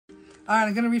All right,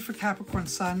 I'm going to read for Capricorn,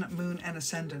 Sun, Moon, and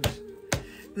Ascendant.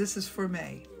 This is for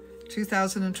May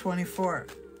 2024.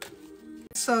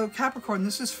 So Capricorn,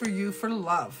 this is for you for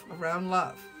love, around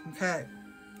love, okay?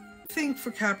 I think for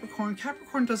Capricorn,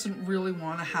 Capricorn doesn't really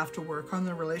want to have to work on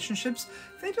their relationships.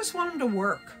 They just want them to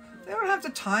work. They don't have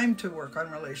the time to work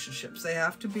on relationships. They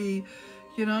have to be,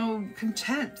 you know,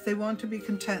 content. They want to be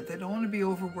content. They don't want to be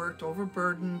overworked,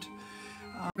 overburdened.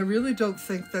 I really don't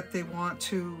think that they want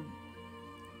to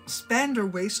spend or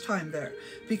waste time there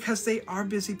because they are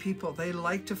busy people. They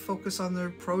like to focus on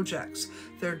their projects,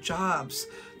 their jobs,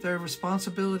 their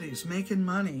responsibilities, making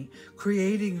money,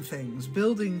 creating things,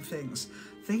 building things.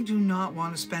 They do not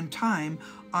want to spend time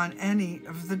on any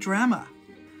of the drama.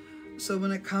 So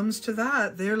when it comes to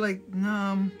that, they're like,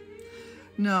 no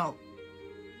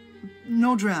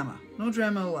drama, no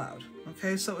drama allowed.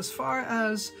 Okay, so as far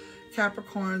as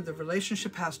Capricorn, the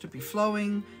relationship has to be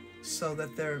flowing so that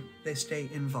they stay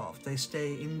involved, they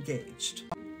stay engaged.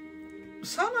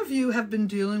 Some of you have been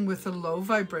dealing with a low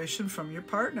vibration from your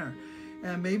partner,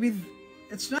 and maybe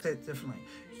it's not differently.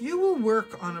 You will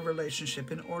work on a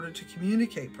relationship in order to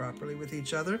communicate properly with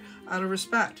each other out of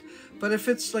respect. But if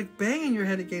it's like banging your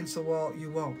head against the wall, you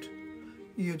won't.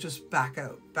 You just back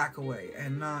out, back away,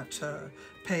 and not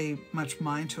pay much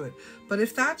mind to it. But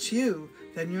if that's you,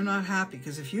 then you're not happy,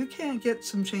 because if you can't get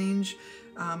some change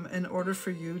in order for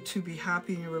you to be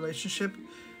happy in your relationship,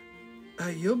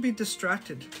 you'll be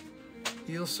distracted.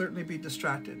 You'll certainly be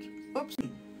distracted. Oops.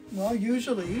 Well,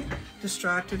 usually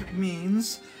distracted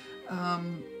means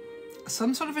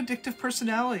some sort of addictive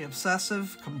personality,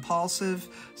 obsessive, compulsive,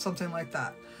 something like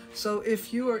that. So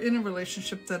if you are in a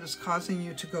relationship that is causing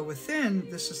you to go within,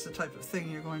 this is the type of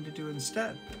thing you're going to do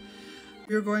instead.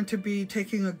 You're going to be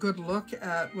taking a good look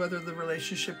at whether the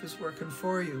relationship is working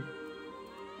for you.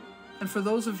 And for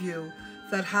those of you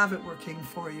that have it working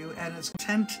for you and it's a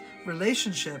content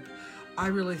relationship, I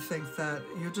really think that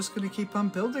you're just going to keep on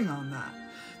building on that.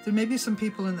 There may be some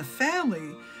people in the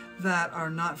family that are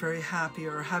not very happy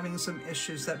or having some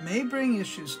issues that may bring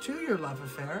issues to your love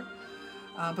affair.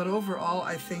 But overall,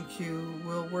 I think you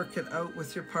will work it out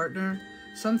with your partner.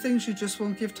 Some things you just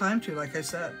won't give time to, like I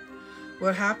said.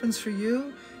 What happens for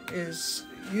you is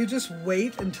you just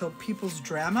wait until people's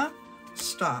drama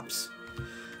stops.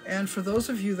 And for those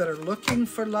of you that are looking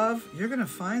for love, you're going to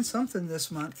find something this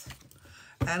month.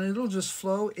 And it'll just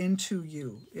flow into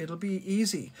you. It'll be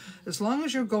easy. As long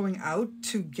as you're going out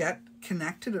to get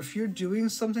connected, if you're doing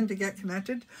something to get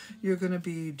connected, you're going to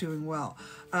be doing well.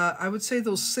 I would say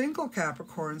those single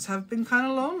Capricorns have been kind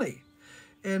of lonely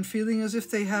and feeling as if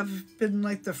they have been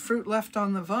like the fruit left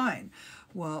on the vine.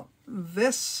 Well,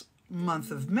 this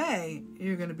month of May,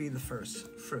 you're going to be the first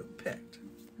fruit picked.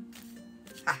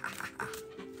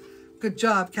 Good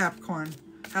job, Capricorn.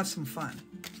 Have some fun.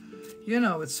 You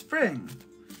know, it's spring.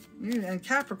 And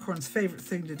Capricorn's favorite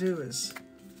thing to do is,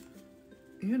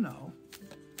 you know,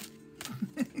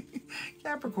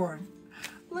 Capricorn,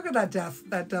 look at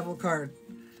that devil card.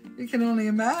 You can only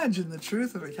imagine the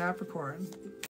truth of a Capricorn.